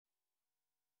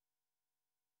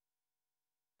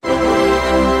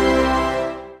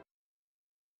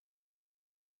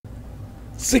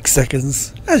6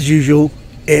 seconds. As usual,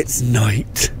 it's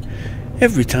night.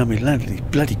 Every time we land these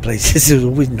bloody places, there's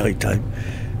always night time.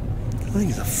 I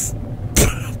think it's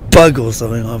a bug or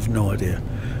something. I have no idea.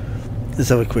 Let's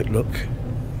have a quick look.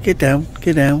 Get down,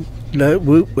 get down. No,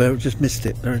 whoop, well, just missed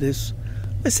it. There it is.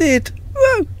 I see it.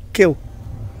 Whoa, kill.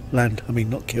 Land, I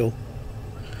mean not kill.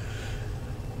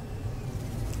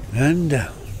 And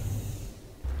down.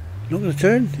 Not going to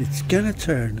turn? It's going to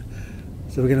turn.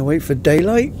 So we're going to wait for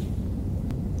daylight.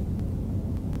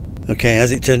 Okay,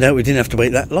 as it turned out, we didn't have to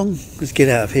wait that long. Let's get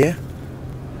out of here.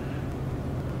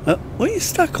 What are you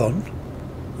stuck on?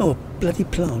 Oh, a bloody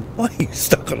plant. Why are you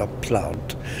stuck on a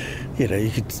plant? You know, you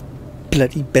could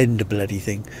bloody bend a bloody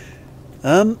thing.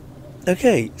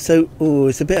 Okay, so, oh,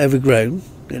 it's a bit overgrown.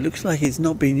 It looks like it's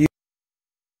not been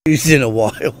used in a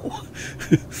while.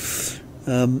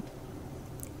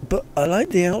 But I like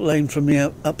the outline from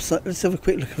the upside. Let's have a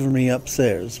quick look from the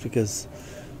upstairs, because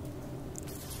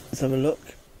let's have a look.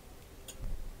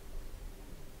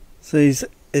 So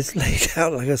it's laid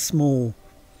out like a small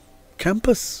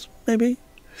campus, maybe.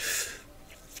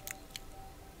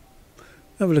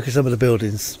 Have a look at some of the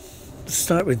buildings. Let's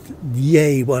start with the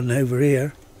A one over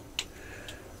here.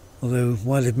 Although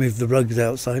why they've moved the rugs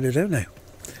outside, I don't know.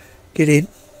 Get in.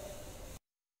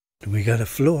 We got a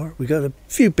floor. We got a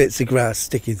few bits of grass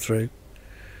sticking through.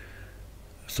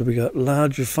 So we got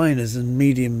large refiners and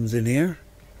mediums in here.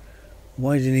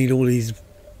 Why do you need all these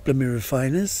blooming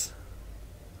refiners?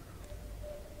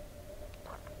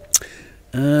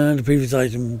 And the previous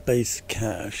item base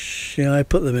cache. Yeah, I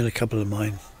put them in a couple of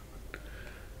mine.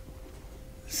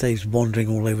 Saves wandering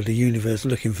all over the universe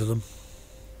looking for them.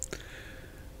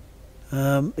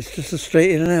 It's just a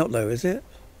straight in and out though, is it?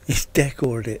 It's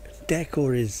decored it.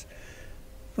 Decor is,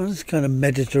 well, it's kind of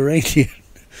Mediterranean.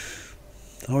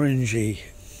 Orangey.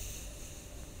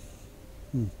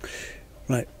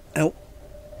 Right, out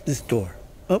this door.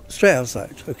 Oh, straight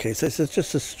outside. Okay, so it's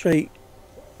just a straight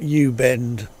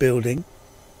U-bend building.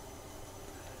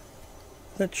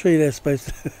 That tree there supposed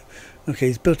to... Okay,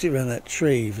 he's built it around that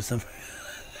tree for some...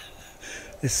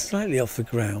 It's slightly off the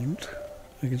ground.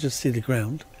 I can just see the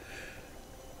ground.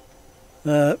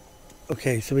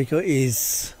 Okay, so we got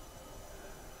his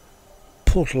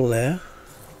portal there.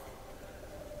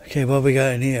 Okay, what have we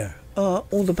got in here?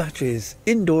 All the batteries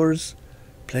indoors,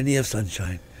 plenty of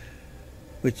sunshine,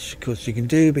 which of course you can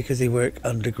do because they work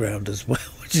underground as well,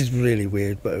 which is really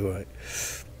weird, but alright.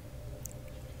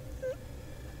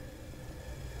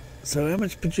 So how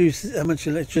much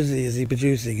electricity is he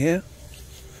producing here?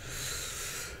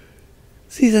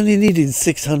 So he's only needing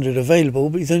 600 available,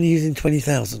 but he's only using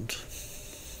 20,000.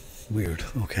 Weird.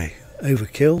 Okay,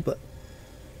 overkill, but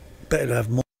better to have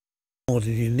more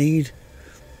than you need.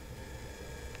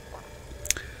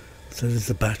 So there's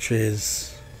the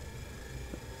batteries.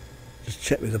 Just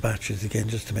check with the batteries again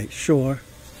just to make sure.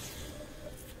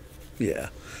 Yeah,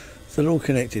 so they're all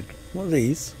connected. What are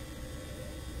these?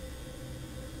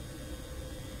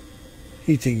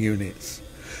 Heating units.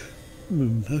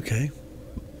 Okay,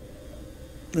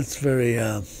 that's very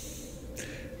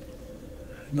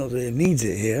not that it needs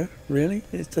it here, really.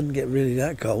 It doesn't get really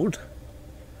that cold.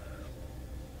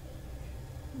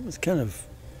 It's kind of...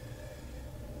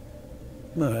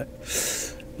 Alright.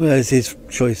 Well, it's his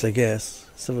choice, I guess.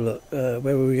 Let's have a look.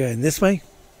 Where were we going? This way?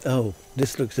 Oh,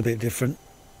 this looks a bit different.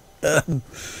 Don't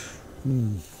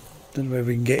know where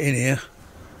we can get in here.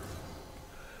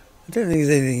 I don't think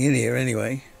there's anything in here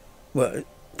anyway. Well,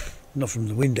 not from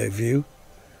the window view.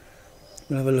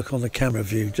 We'll have a look on the camera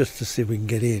view just to see if we can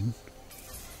get in.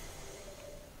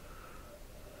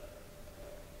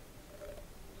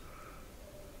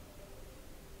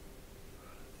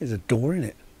 There's a door in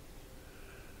it.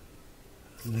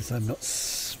 Unless I'm not...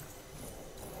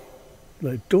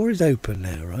 The door is open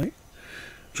now, right?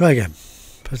 Try again.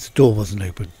 Perhaps the door wasn't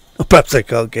open. Or perhaps I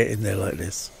can't get in there like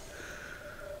this.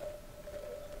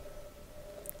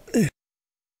 It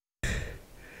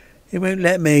won't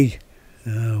let me.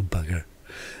 Oh, bugger.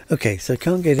 Okay, so I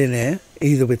can't get in there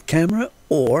either with camera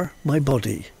or my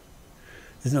body.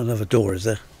 There's not another door, is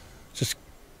there? Just,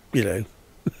 you know,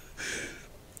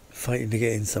 fighting to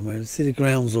get in somewhere. See the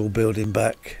ground's all building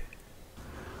back.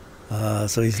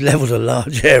 So he's leveled a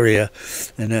large area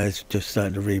and now it's just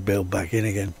starting to rebuild back in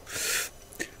again.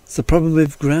 It's the problem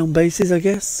with ground bases, I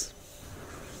guess.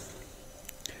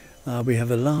 We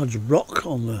have a large rock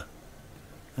on the...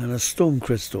 and a storm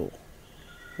crystal.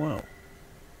 Wow.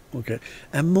 Okay.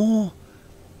 And more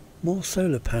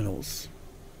solar panels.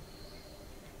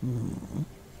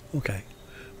 Okay.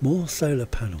 More solar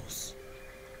panels.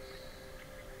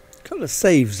 A couple of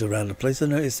saves around the place I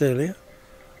noticed earlier.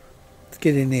 Let's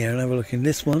get in here and have a look in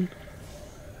this one.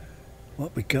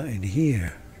 what we got in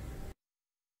here.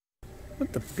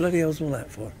 What the bloody hell's all that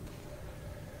for?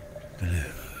 I don't know.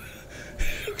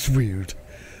 Looks weird.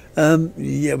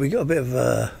 Yeah, we got a bit of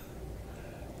a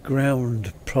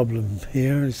ground problem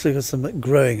here. It's still got something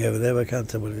growing over there, but I can't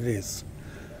tell what it is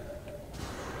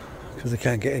because I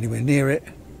can't get anywhere near it.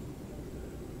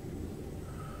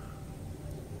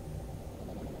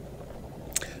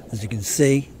 As you can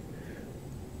see,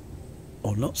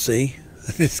 or not see,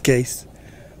 in this case.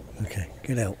 Okay,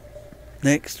 get out.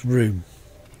 Next room.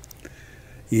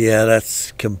 Yeah,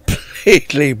 that's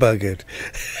completely buggered.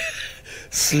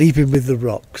 Sleeping with the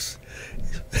rocks.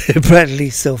 Apparently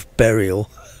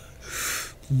self-burial.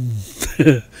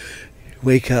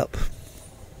 Wake up.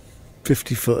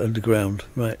 50 foot underground.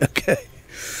 Right, okay.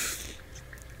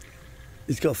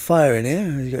 He's got fire in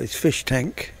here. He's got his fish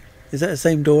tank. Is that the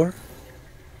same door?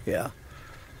 Yeah.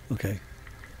 Okay.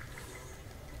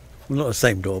 Well, not the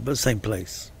same door, but the same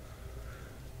place.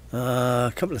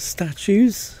 A couple of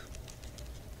statues.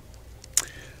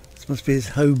 This must be his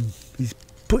home. He's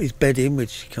put his bed in,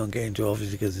 which he can't get into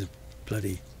obviously because of his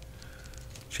bloody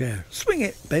chair. Swing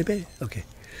it, baby. Okay.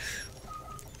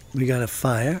 We got a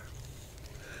fire.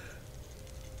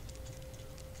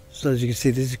 So as you can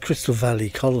see, this is Crystal Valley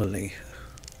Colony.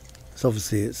 It's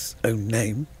obviously its own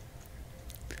name.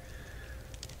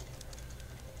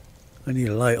 I need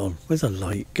a light on. Where's a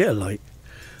light? Get a light.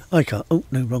 I can't. Oh,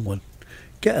 no, wrong one.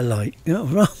 Get a light. No,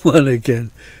 wrong one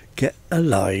again. Get a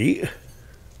light.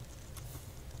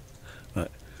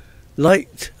 Right.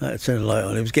 Light. I had to turn the light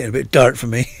on. It was getting a bit dark for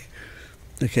me.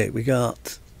 Okay, we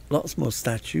got lots more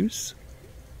statues.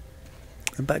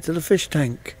 And back to the fish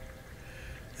tank.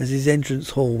 There's his entrance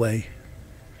hallway.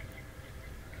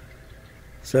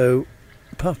 So,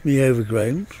 apart from the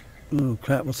overgrown. Oh,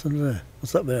 crap. What's under there?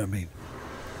 What's up there, I mean?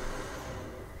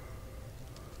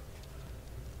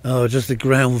 Oh, just the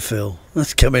ground fill.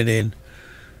 That's coming in.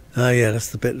 Oh yeah, that's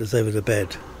the bit that's over the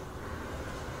bed.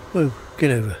 Whoa,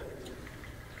 get over.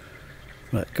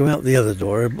 Right, go out the other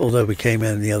door, although we came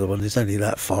in the other one, it's only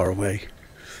that far away.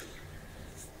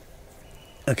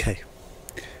 Okay.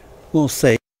 More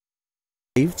saves.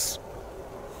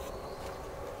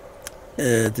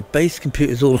 The base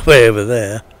computer's all the way over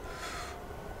there.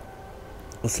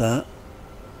 What's that?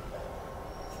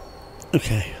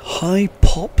 Okay, high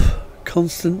pop.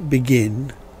 Constant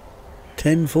begin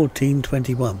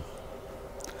 10/14/21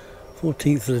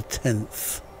 14th of the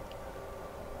 10th.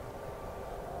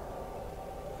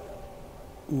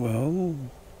 Well,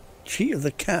 cheat of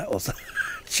the cat or something.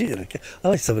 Cheat of the cat. I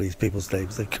like some of these people's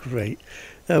names, they're great.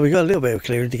 We got a little bit of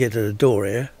clearing to get to the door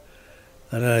here.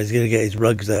 I know he's going to get his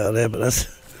rugs out of there, but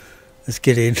let's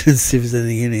get in and see if there's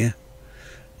anything in here.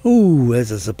 Ooh,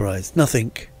 there's a surprise.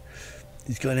 Nothing.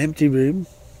 He's got an empty room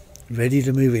ready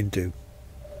to move into.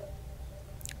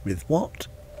 With what?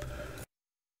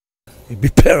 He'd be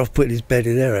better off putting his bed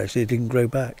in there, actually. It didn't grow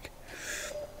back.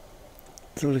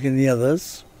 So look in the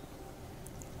others.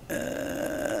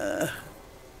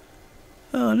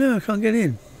 Oh no, I can't get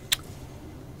in.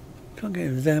 Can't get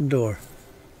in the damn door.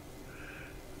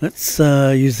 Let's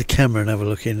use the camera and have a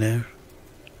look in there.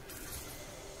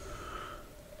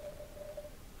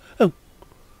 Oh,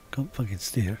 can't fucking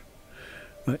steer.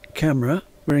 Right, camera.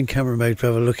 We're in camera mode to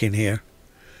have a look in here.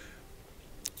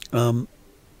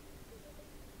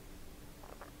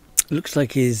 Looks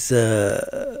like his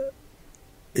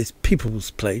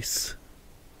people's place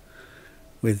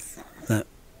with that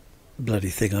bloody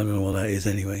thing. I don't know what that is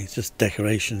anyway. It's just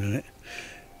decoration in it.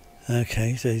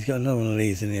 Okay, so he's got another one of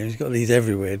these in here. He's got these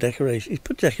everywhere. Decoration. He's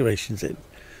put decorations in.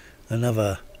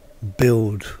 Another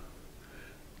build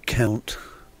count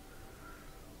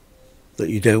that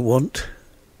you don't want.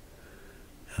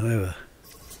 However,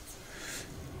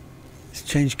 it's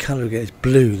changed colour again. It's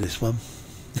blue, this one.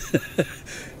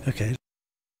 Okay,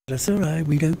 that's alright.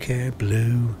 We don't care.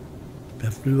 Blue.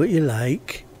 Have to do what you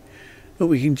like. But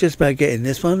we can just about get in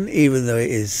this one, even though it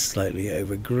is slightly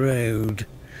overgrown.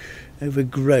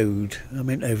 Overgrown. I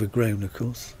meant overgrown, of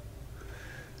course.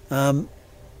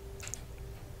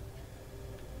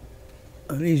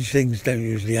 These things don't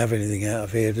usually have anything out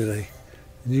of here, do they?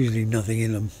 There's usually nothing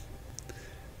in them.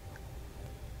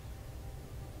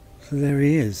 So there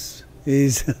he is.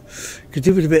 He's could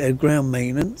do with a bit of ground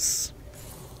maintenance.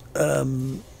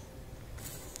 Some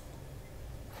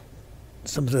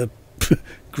of the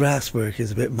grass work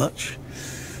is a bit much.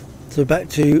 So back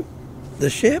to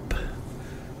the ship.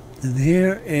 And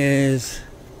here is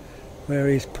where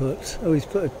he's put, oh, he's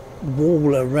put a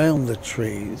wall around the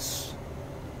trees.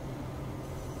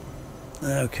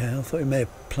 Okay, I thought he may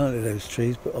have planted those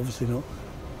trees, but obviously not.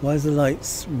 Why is the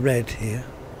lights red here?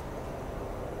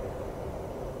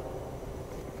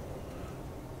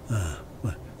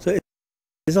 Well, so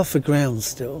it's off the ground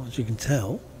still, as you can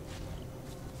tell.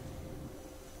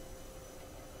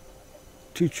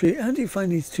 Two trees. How do you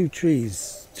find these two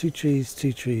trees? Two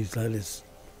trees like this.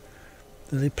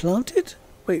 Are they planted?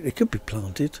 Wait, they could be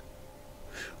planted.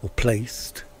 Or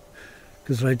placed.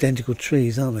 Because they're identical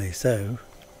trees, aren't they? So...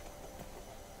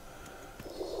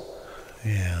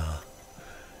 yeah.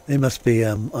 They must be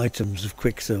items of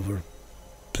quicksilver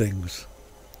things.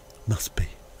 Must be.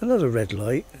 Another red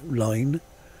line.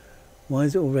 Why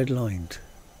is it all red lined?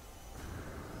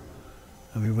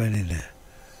 And we went in there.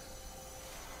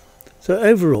 So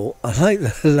overall, I like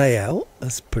the layout.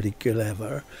 That's pretty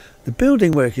clever. The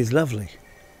building work is lovely.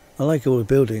 I like all the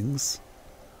buildings.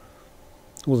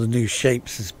 All the new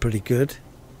shapes is pretty good.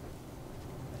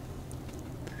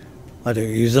 I don't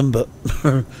use them, but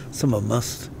someone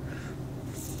must.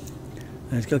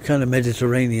 And it's got kind of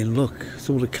Mediterranean look. It's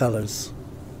all the colours.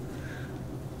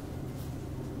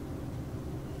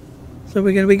 So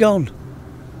we're going to be gone.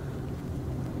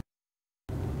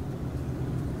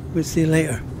 We'll see you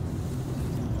later.